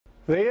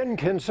The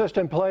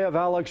inconsistent play of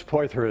Alex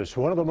Poythress,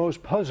 one of the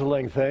most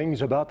puzzling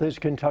things about this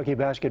Kentucky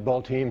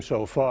basketball team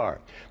so far.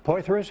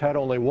 Poythress had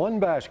only one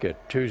basket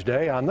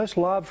Tuesday on this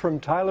lob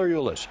from Tyler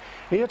Ulis.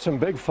 He hit some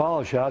big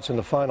foul shots in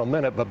the final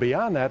minute, but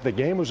beyond that, the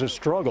game was a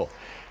struggle.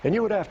 And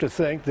you would have to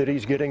think that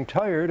he's getting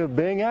tired of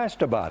being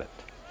asked about it.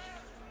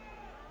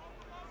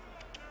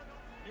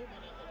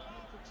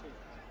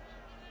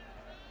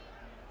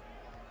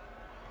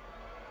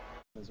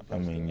 I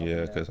mean,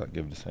 yeah, because I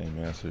give the same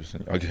answers.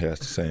 I get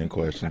asked the same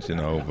questions,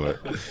 but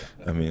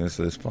I mean,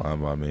 it's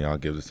fine by me. I'll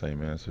give the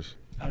same answers.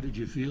 How did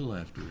you feel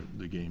after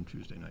the game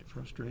Tuesday night?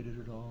 Frustrated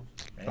at all?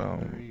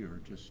 Angry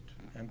or just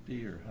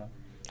empty or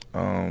how?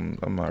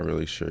 I'm not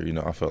really sure.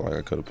 I felt like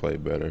I could have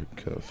played better.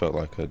 I felt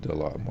like I did a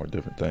lot more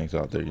different things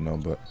out there,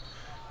 but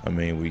I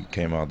mean, we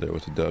came out there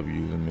with a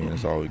W. I mean,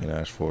 that's all we can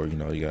ask for. You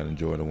got to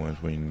enjoy the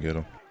wins when you can get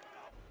them.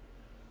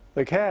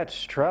 The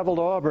Cats travel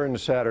to Auburn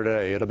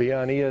Saturday. It'll be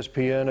on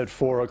ESPN at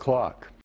 4 o'clock.